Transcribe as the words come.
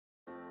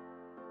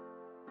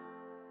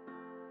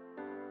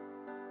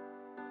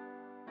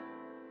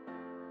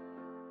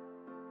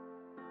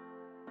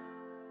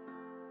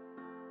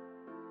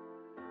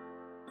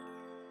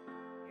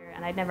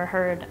And I'd never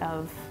heard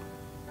of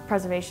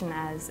preservation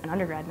as an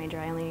undergrad major.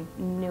 I only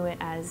knew it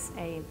as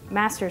a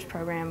master's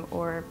program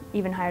or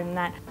even higher than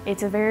that.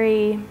 It's a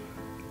very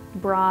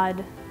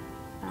broad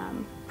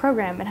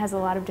program. It has a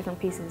lot of different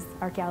pieces: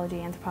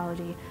 archaeology,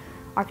 anthropology,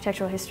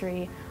 architectural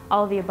history,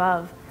 all of the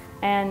above.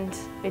 And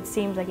it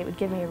seemed like it would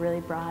give me a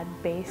really broad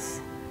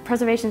base.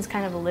 Preservation is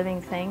kind of a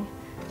living thing,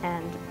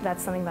 and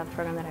that's something about the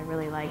program that I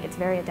really like. It's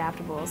very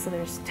adaptable, so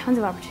there's tons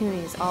of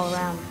opportunities all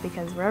around,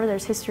 because wherever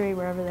there's history,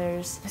 wherever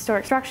there's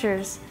historic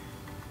structures,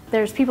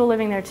 there's people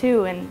living there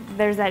too, and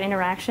there's that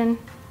interaction,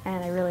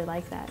 and I really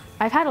like that.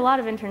 I've had a lot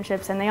of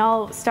internships, and they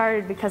all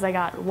started because I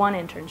got one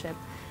internship.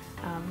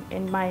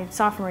 In my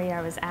sophomore year,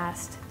 I was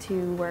asked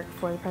to work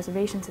for the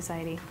Preservation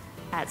Society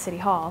at City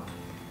Hall,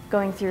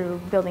 going through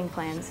building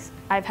plans.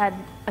 I've had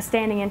a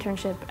standing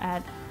internship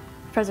at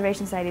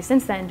Preservation Society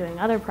since then, doing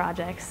other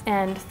projects,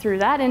 and through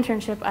that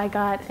internship I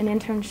got an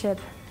internship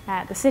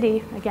at the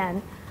city,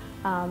 again,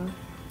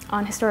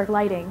 on historic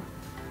lighting,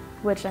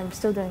 which I'm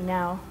still doing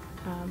now.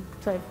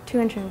 So I have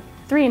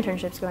three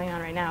internships going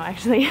on right now,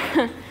 actually.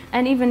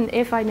 And even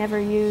if I never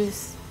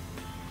use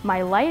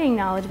my lighting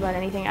knowledge about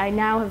anything, I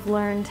now have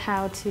learned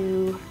how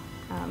to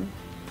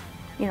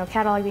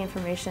catalog the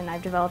information.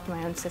 I've developed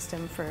my own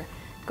system for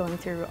going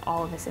through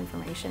all of this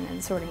information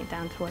and sorting it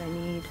down to what I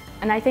need.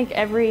 And I think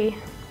every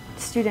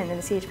student in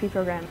the CHP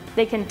program,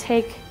 they can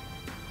take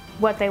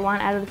what they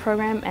want out of the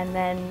program and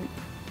then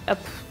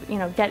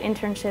get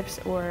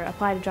internships or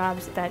apply to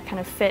jobs that kind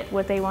of fit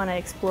what they want to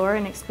explore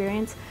and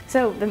experience.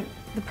 So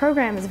the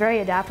program is very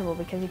adaptable,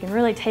 because you can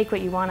really take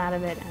what you want out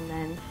of it and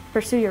then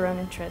pursue your own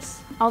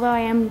interests. Although I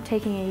am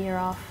taking a year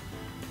off,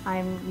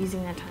 I'm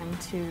using that time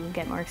to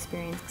get more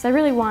experience, because I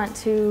really want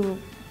to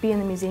be in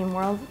the museum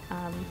world,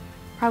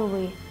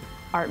 probably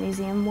art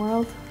museum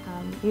world.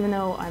 Even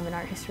though I'm an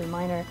art history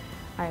minor,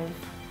 I've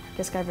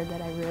discovered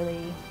that I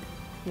really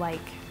like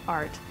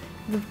art.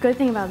 The good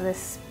thing about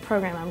this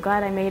program, I'm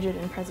glad I majored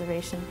in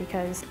preservation,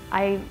 because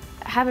I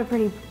have a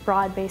pretty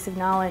broad base of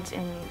knowledge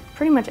in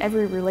pretty much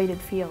every related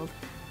field.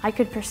 I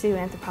could pursue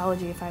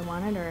anthropology if I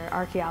wanted, or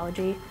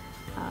archaeology,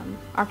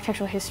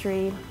 architectural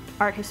history,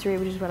 art history,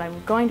 which is what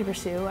I'm going to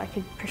pursue. I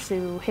could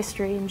pursue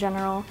history in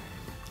general.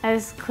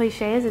 As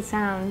cliche as it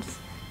sounds,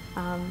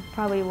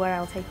 probably what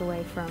I'll take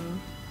away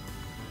from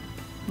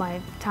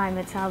my time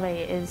at Salve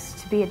is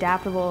to be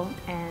adaptable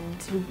and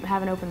to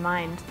have an open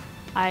mind.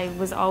 I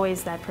was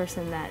always that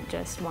person that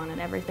just wanted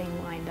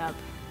everything lined up.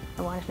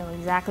 I wanted to know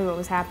exactly what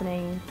was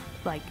happening,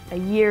 like a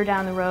year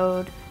down the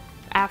road,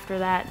 after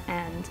that,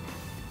 and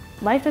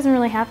life doesn't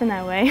really happen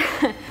that way.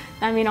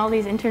 I mean, all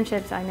these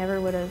internships, I never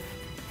would have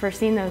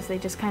foreseen those. They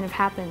just kind of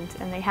happened,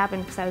 and they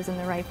happened because I was in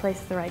the right place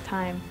at the right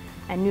time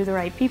and knew the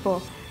right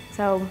people.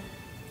 So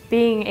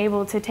being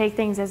able to take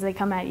things as they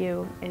come at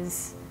you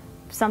is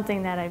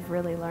something that I've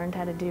really learned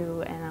how to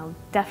do, and I'll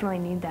definitely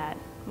need that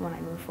when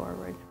I move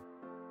forward.